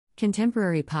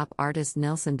Contemporary pop artist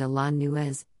Nelson de la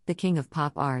Nuez, the king of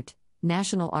pop art,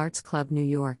 National Arts Club New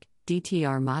York,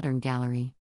 DTR Modern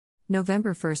Gallery.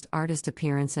 November 1st Artist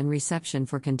appearance and reception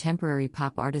for contemporary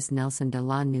pop artist Nelson de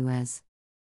la Nuez.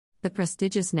 The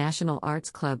prestigious National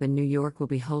Arts Club in New York will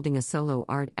be holding a solo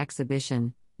art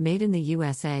exhibition, Made in the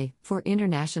USA, for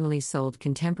internationally sold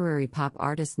contemporary pop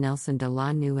artist Nelson de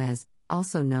la Nuez,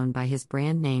 also known by his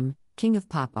brand name, King of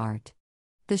Pop Art.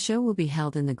 The show will be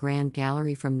held in the Grand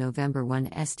Gallery from November 1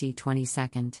 st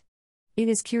 22nd. It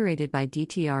is curated by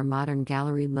DTR Modern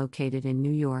Gallery located in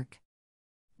New York.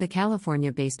 The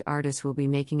California-based artist will be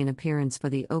making an appearance for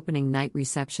the opening night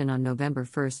reception on November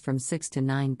 1st from 6 to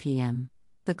 9 p.m.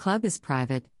 The club is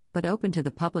private, but open to the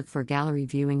public for gallery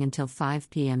viewing until 5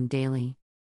 p.m. daily.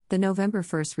 The November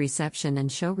 1st reception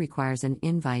and show requires an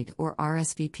invite or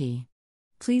RSVP.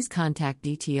 Please contact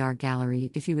DTR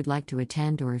Gallery if you would like to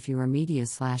attend or if you are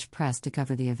media/press to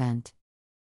cover the event.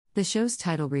 The show's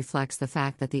title reflects the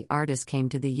fact that the artist came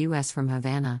to the U.S. from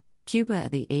Havana, Cuba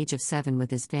at the age of 7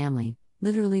 with his family,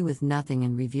 literally with nothing,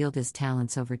 and revealed his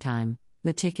talents over time,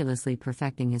 meticulously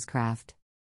perfecting his craft.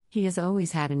 He has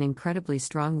always had an incredibly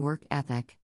strong work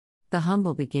ethic. The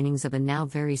humble beginnings of a now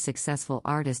very successful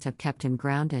artist have kept him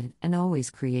grounded and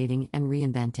always creating and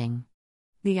reinventing.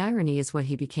 The irony is what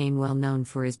he became well known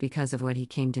for is because of what he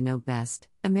came to know best: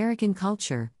 American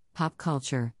culture, pop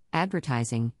culture,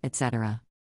 advertising, etc.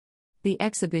 The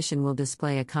exhibition will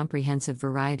display a comprehensive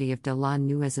variety of de la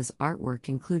Nuez's artwork,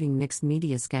 including mixed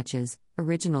media sketches,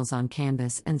 originals on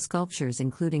canvas, and sculptures,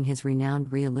 including his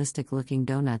renowned realistic-looking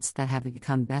donuts that have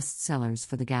become bestsellers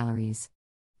for the galleries.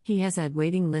 He has had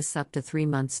waiting lists up to 3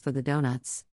 months for the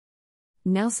donuts.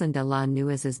 Nelson de la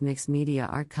Nuez's mixed media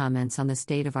art comments on the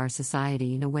state of our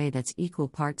society in a way that's equal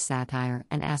parts satire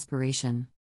and aspiration.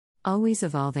 Always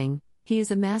evolving, he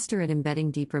is a master at embedding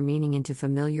deeper meaning into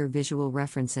familiar visual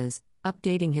references,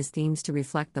 updating his themes to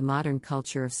reflect the modern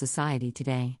culture of society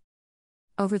today.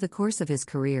 Over the course of his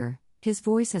career, his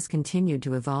voice has continued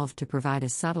to evolve to provide a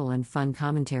subtle and fun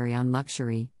commentary on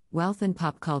luxury, wealth, and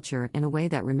pop culture in a way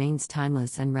that remains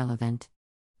timeless and relevant.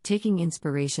 Taking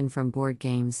inspiration from board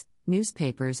games,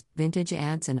 newspapers, vintage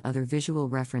ads, and other visual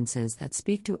references that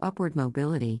speak to upward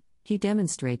mobility, he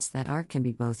demonstrates that art can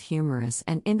be both humorous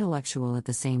and intellectual at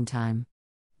the same time.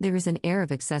 There is an air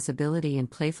of accessibility and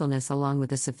playfulness along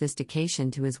with a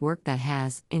sophistication to his work that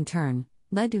has, in turn,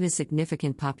 led to his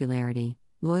significant popularity,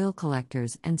 loyal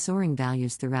collectors, and soaring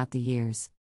values throughout the years.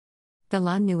 De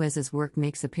la Nuez's work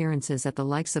makes appearances at the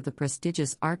likes of the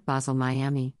prestigious Art Basel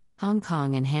Miami, Hong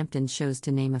Kong, and Hampton shows,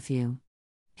 to name a few.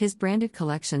 His branded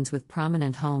collections with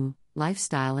prominent home,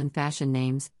 lifestyle, and fashion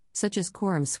names, such as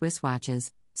Corum Swiss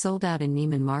watches, sold out in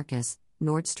Neiman Marcus,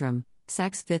 Nordstrom,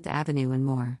 Saks Fifth Avenue, and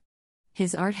more.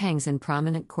 His art hangs in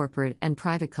prominent corporate and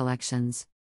private collections.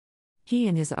 He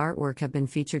and his artwork have been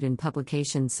featured in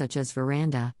publications such as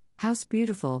Veranda, House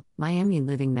Beautiful, Miami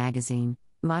Living Magazine,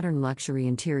 Modern Luxury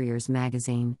Interiors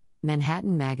Magazine,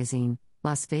 Manhattan Magazine,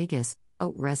 Las Vegas,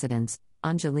 Haute Residence,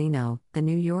 Angelino, The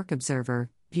New York Observer,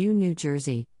 View New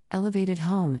Jersey, Elevated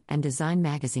Home and Design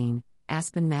Magazine,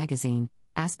 Aspen Magazine,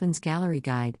 Aspen's Gallery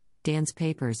Guide, Dan's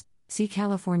Papers, See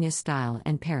California Style,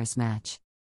 and Paris Match.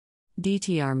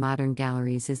 DTR Modern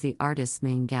Galleries is the artist's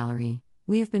main gallery.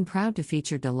 We have been proud to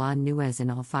feature de la Nuez in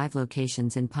all 5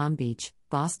 locations in Palm Beach,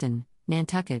 Boston,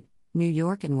 Nantucket, New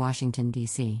York, and Washington,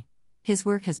 D.C. His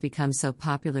work has become so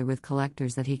popular with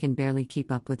collectors that he can barely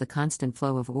keep up with the constant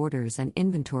flow of orders and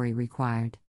inventory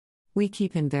required. We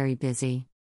keep him very busy.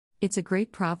 It's a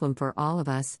great problem for all of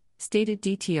us, stated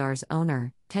DTR's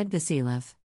owner, Ted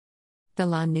Vasilev. De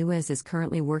la Nuez is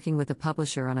currently working with a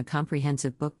publisher on a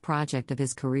comprehensive book project of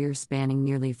his career spanning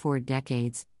nearly 4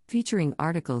 decades, featuring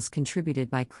articles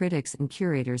contributed by critics and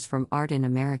curators from Art in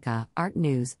America, Art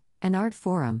News, and Art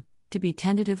Forum, to be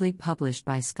tentatively published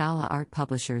by Scala Art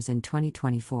Publishers in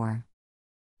 2024.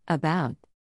 About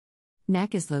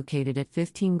NAC is located at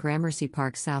 15 Gramercy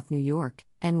Park South, New York,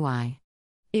 NY.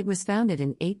 It was founded in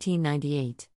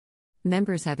 1898.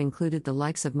 Members have included the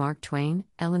likes of Mark Twain,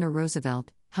 Eleanor Roosevelt,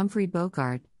 Humphrey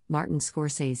Bogart, Martin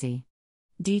Scorsese.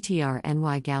 DTR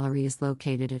NY Gallery is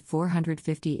located at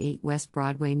 458 West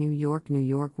Broadway, New York, New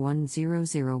York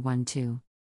 10012.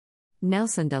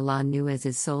 Nelson de la Nuez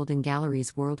is sold in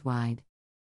galleries worldwide.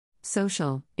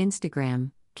 Social,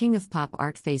 Instagram, King of Pop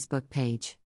Art Facebook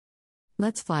page.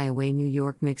 Let's Fly Away New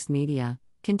York Mixed Media,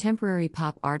 contemporary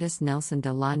pop artist Nelson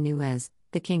de la Nuez,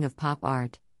 the King of Pop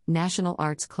Art, National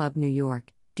Arts Club New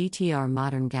York, DTR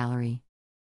Modern Gallery.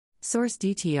 Source: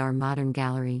 DTR Modern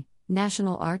Gallery,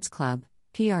 National Arts Club,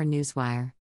 PR Newswire.